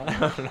dead body? I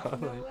don't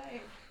know. No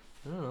way.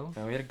 I don't know.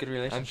 Yeah, we had a good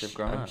relationship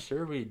growing I'm up.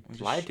 sure we We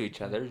just lied to sh-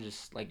 each other,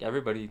 just like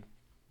everybody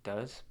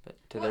does, but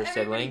to Well, their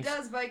everybody siblings.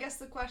 does, but I guess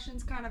the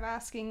question's kind of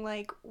asking,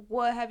 like,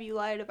 what have you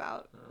lied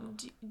about? Oh.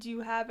 Do you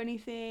have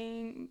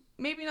anything,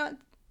 maybe not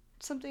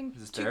something Is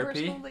this too therapy?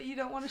 personal that you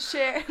don't want to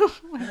share? Oh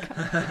my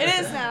God. It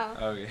is now.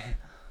 Okay.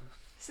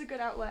 It's a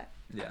good outlet.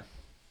 Yeah.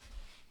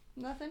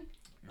 Nothing?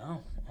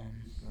 No.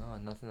 No,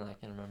 nothing that I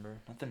can remember.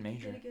 Nothing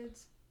major. Goody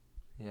goods.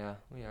 Yeah,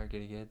 we are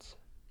goody goods.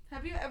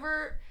 Have you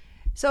ever...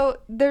 So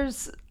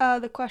there's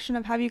the question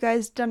of have you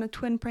guys done a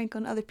twin prank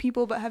on other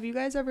people, but have you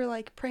guys ever,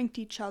 like, pranked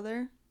each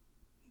other?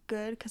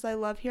 Good, because I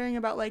love hearing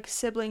about, like,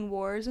 sibling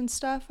wars and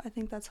stuff. I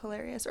think that's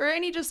hilarious. Or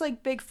any just,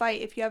 like, big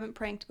fight if you haven't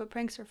pranked, but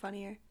pranks are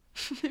funnier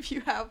if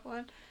you have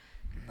one.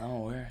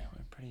 No, we're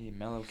pretty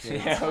mellow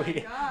kids. Yeah, Oh my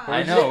we- God.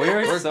 I know,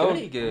 we're so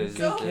goody goods.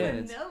 So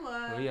kids.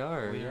 vanilla. We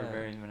are. We yeah. are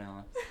very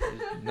vanilla.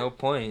 There's no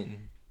point in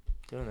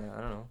doing that.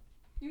 I don't know.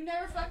 You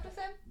never fucked with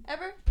him?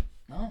 Ever?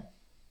 No,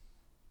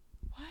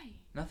 Why?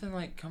 nothing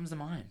like comes to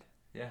mind.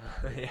 Yeah,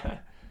 yeah.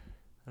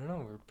 I don't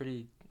know. We're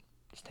pretty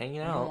just hanging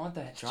We out. don't want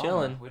that Just drama.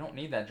 chilling. We don't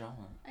need that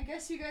drama. I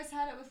guess you guys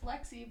had it with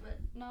Lexi, but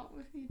not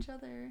with each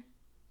other.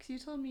 Because you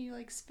told me you,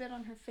 like, spit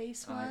on her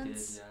face Oh, I did,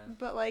 once. yeah.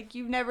 But, like,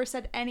 you've never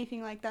said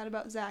anything like that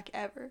about Zach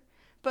ever.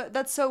 But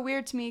that's so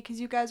weird to me because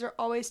you guys are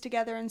always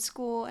together in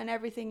school and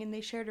everything, and they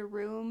shared a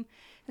room.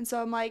 And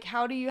so I'm like,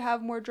 how do you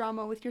have more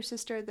drama with your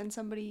sister than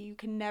somebody you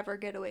can never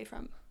get away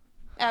from?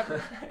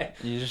 Ever.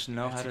 You just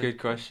know That's how a to good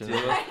question. deal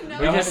with, I know.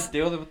 we We just just-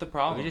 deal with the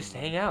problem. We just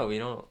hang out. We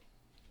don't.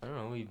 I don't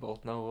know. We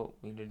both know what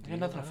we need to do. We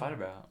got nothing I to don't fight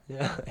know. about.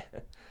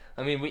 Yeah.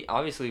 I mean, we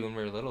obviously when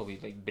we were little, we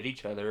like bit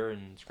each other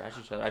and scratched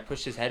each other. I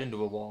pushed his head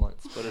into a wall and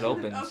split it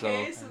open.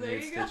 Okay, so so there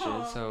made you go.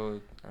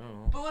 so I don't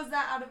know. But was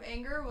that out of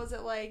anger? Was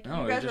it like No,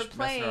 you we guys were were just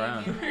messing playing? around.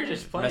 and We were then-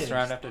 just playing. Messed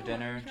around after Oh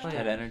dinner, my just God.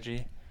 had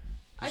energy.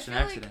 I Just an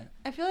feel like- accident.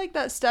 I feel like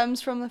that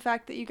stems from the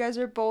fact that you guys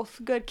are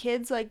both good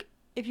kids. Like,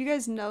 if you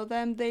guys know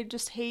them, they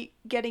just hate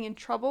getting in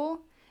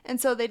trouble.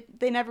 And so they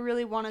never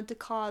really wanted to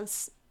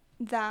cause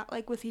that,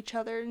 like, with each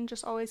other and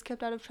just always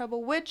kept out of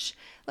trouble, which,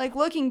 like,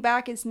 looking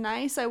back is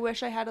nice. I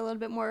wish I had a little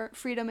bit more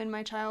freedom in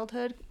my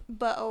childhood,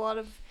 but a lot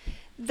of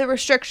the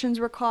restrictions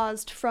were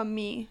caused from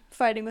me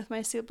fighting with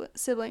my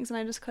siblings, and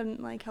I just couldn't,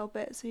 like, help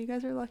it. So you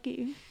guys are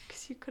lucky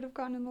because you could have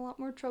gotten in a lot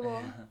more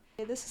trouble.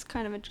 Okay, this is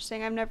kind of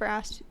interesting. I've never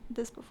asked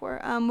this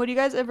before. Would you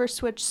guys ever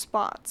switch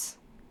spots,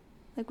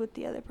 like, with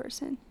the other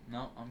person?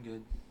 No, I'm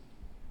good.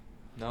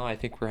 No, I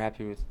think we're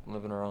happy with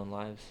living our own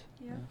lives.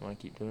 Yeah. I want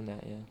to keep doing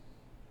that. Yeah.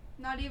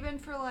 Not even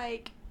for,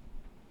 like,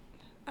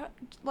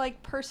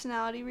 like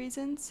personality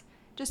reasons,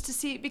 just to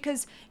see,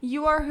 because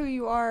you are who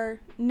you are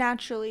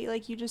naturally,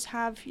 like you just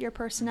have your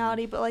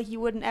personality, but like you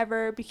wouldn't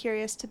ever be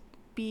curious to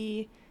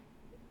be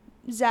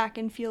Zach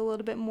and feel a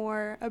little bit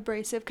more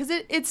abrasive, because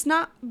it's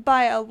not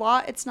by a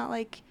lot. It's not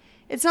like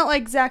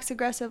Zach's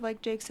aggressive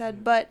like Jake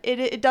said, but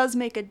it does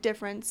make a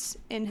difference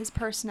in his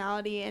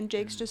personality, and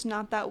Jake's just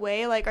not that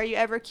way. Like, are you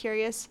ever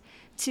curious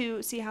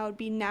to see how it'd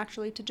be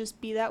naturally to just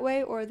be that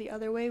way, or the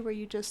other way where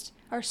you just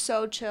are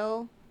so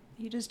chill,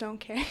 you just don't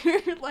care?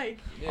 Like,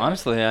 yeah.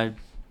 Honestly, I'm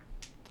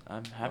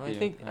happy. Well, I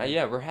think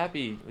we're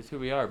happy with who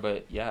we are,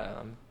 but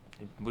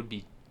it would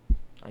be.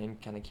 I am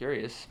kind of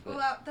curious. Well,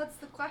 that's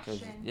the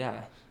question.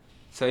 Yeah.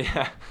 So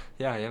yeah,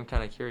 I am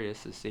kind of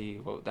curious to see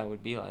what that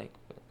would be like.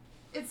 But.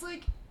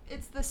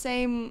 It's the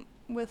same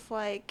with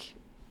like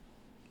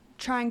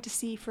trying to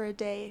see for a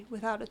day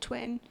without a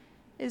twin.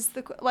 I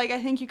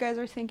think you guys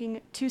are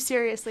thinking too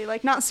seriously,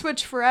 like not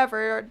switch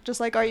forever, or just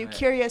like, are you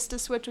curious to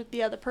switch with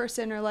the other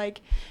person, or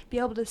like be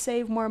able to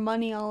save more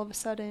money all of a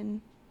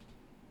sudden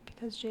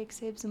because Jake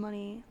saves the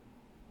money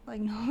like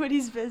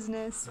nobody's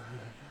business.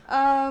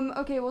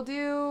 Okay, we'll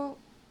do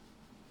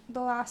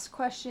the last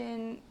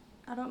question.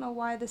 I don't know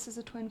why this is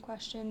a twin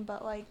question,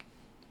 but like,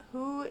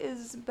 who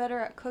is better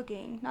at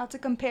cooking? Not to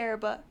compare,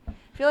 but I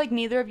feel like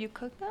neither of you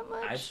cook that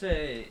much.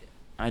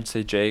 I'd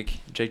say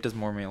Jake. Jake does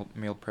more meal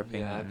prepping.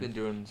 Yeah, I've been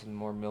doing some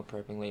more meal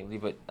prepping lately,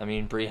 but I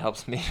mean, Bree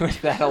helps me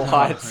with that a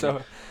lot.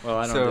 So, well,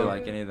 I don't do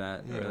like any of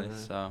that really.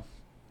 So,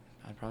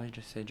 I'd probably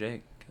just say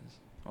Jake,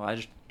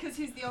 because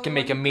he's the only can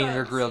make a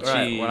meaner grilled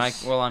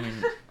cheese.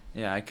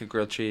 Yeah, I could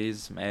grilled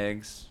cheese, some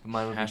eggs,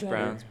 hash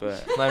browns,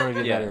 but mine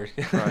would be better.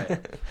 Right.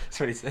 That's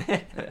what he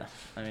said. Yeah.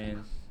 I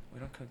mean, we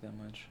don't cook that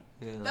much.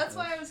 Yeah, that's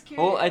why I was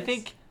curious. Well, I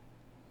think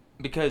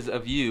because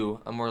of you,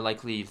 I'm more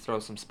likely to throw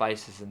some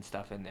spices and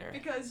stuff in there.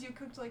 Because you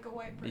cooked like a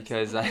white person.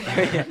 Because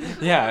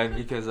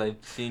because I've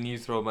seen you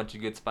throw a bunch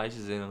of good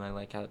spices in, and I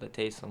like how that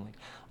tastes. I'm like,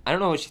 I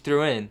don't know what she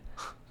threw in,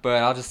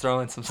 but I'll just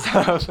throw in some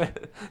stuff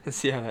and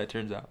see how that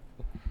turns out.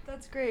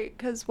 That's great,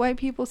 because white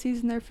people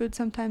season their food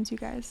sometimes, you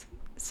guys.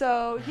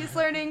 So he's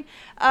learning.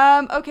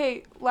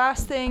 Okay,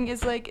 last thing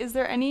is like, is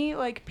there any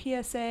like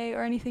PSA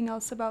or anything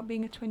else about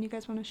being a twin you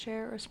guys want to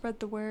share or spread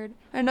the word?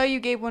 I know you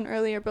gave one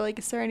earlier, but like,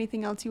 is there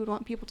anything else you would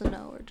want people to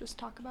know or just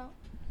talk about?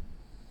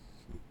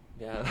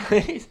 Yeah,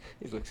 he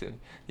looks at me.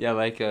 Yeah,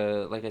 like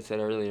I said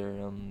earlier,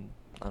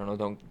 I don't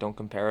know, don't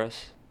compare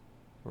us.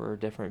 We're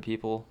different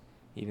people,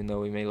 even though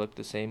we may look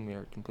the same. We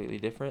are completely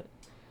different.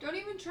 Don't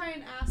even try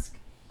and ask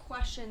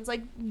questions.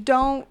 Like,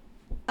 don't.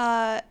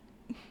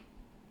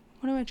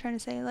 What am I trying to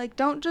say? Like,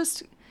 don't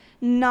just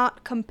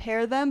not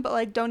compare them, but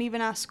like, don't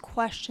even ask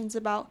questions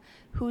about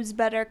who's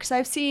better. Because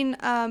I've seen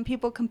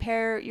people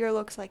compare your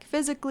looks like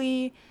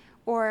physically,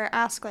 or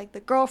ask like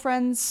the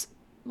girlfriends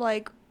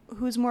like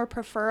who's more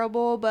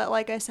preferable. But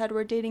like I said,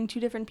 we're dating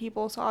two different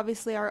people, so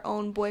obviously our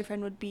own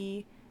boyfriend would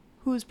be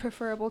who's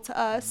preferable to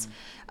us.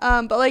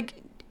 But like,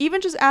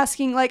 even just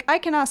asking, like, I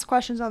can ask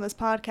questions on this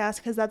podcast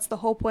because that's the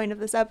whole point of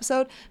this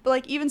episode. But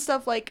like, even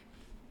stuff like,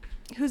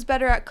 who's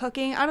better at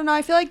cooking? I don't know.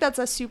 I feel like that's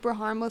a super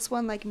harmless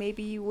one. Like,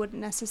 maybe you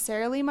wouldn't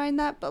necessarily mind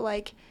that, but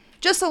like,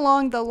 just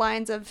along the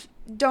lines of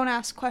don't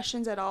ask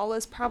questions at all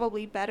is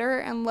probably better,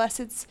 unless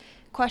it's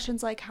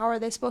questions like, how are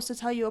they supposed to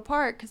tell you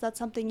apart? Because that's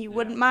something you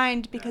wouldn't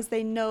mind, because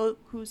they know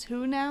who's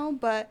who now.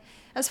 But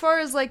as far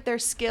as like their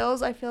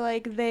skills, I feel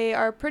like they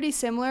are pretty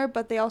similar,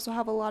 but they also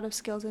have a lot of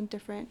skills in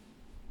different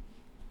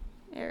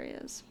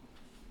areas.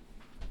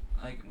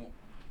 Like,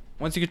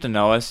 once you get to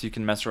know us, you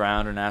can mess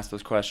around and ask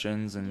those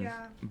questions,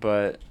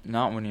 but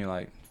not when you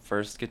like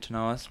first get to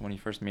know us, when you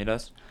first meet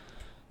us.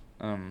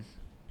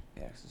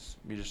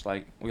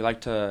 We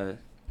like to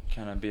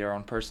kind of be our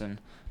own person,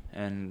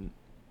 and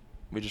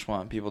we just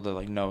want people to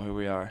like know who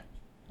we are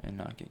and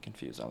not get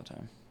confused all the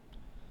time.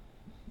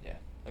 Yeah,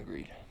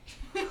 agreed.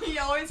 He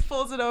always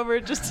pulls it over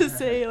just to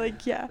say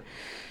like,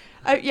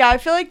 I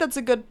feel like that's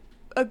a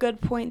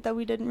good point that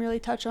we didn't really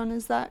touch on,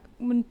 is that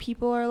when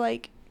people are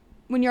like,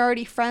 when you're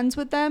already friends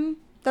with them,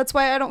 that's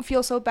why I don't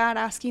feel so bad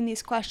asking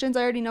these questions.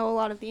 I already know a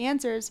lot of the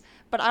answers,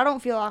 but I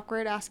don't feel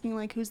awkward asking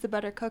like, who's the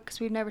better cook,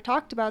 because we've never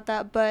talked about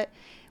that. But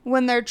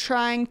when they're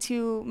trying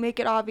to make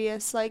it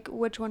obvious like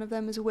which one of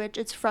them is which,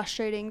 it's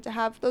frustrating to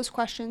have those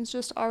questions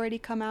just already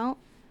come out.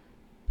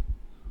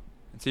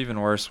 It's even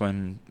worse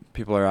when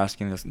people are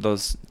asking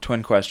those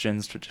twin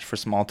questions just for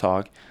small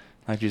talk,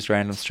 like just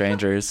random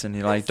strangers, and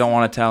you like don't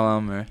want to tell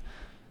them, or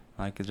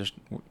like it's just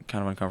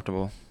kind of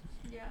uncomfortable.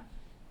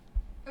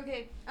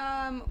 Okay,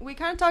 we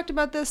kind of talked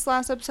about this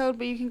last episode,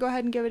 but you can go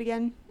ahead and give it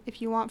again if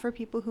you want, for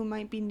people who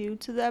might be new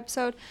to the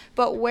episode.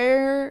 But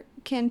where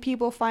can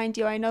people find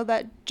you? I know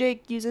that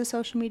Jake uses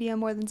social media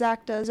more than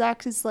Zach does.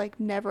 Zach is like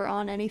never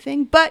on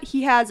anything, but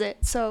he has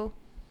it, so.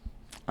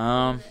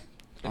 If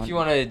you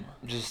want to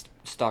just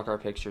stalk our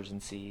pictures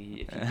and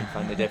see if you can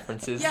find the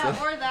differences.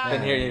 Or that.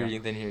 Then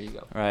here you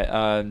go.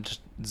 Right,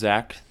 just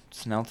Zach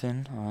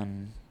Snelten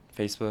on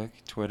Facebook,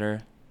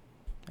 Twitter,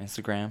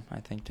 Instagram, I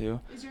think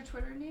too. Is your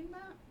Twitter name that?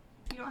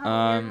 You don't have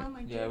a weird one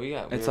like we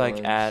got. It's like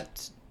ones.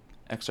 At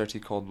XRT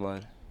Cold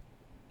Blood.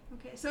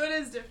 Okay, so it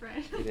is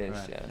different. It is,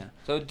 Right, yeah. yeah.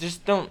 So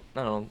just don't,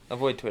 I don't know,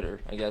 avoid Twitter,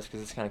 I guess,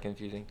 because it's kind of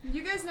confusing.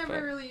 You guys never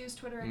But really use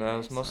Twitter No,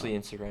 anyways. it's mostly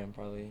Instagram,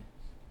 probably.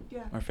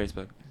 Yeah. Or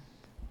Facebook.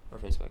 Or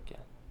Facebook, yeah.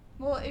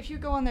 Well, if you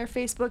go on their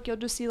Facebook, you'll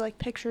just see like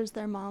pictures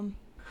their mom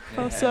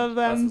posts Yeah, of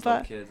them. us as little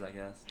But kids, I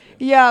guess.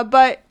 yeah,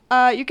 but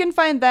you can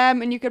find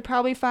them, and you could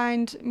probably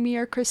find me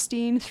or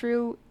Christine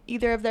through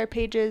either of their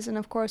pages, and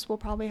of course we'll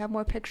probably have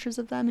more pictures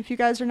of them if you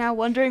guys are now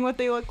wondering what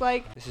they look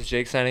like. This is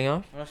Jake signing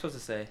off. What am I supposed to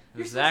say?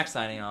 You're This is Zach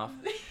signing off.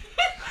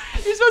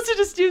 You're supposed to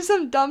just do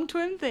some dumb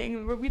twin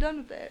thing. We'll be done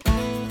with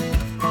it.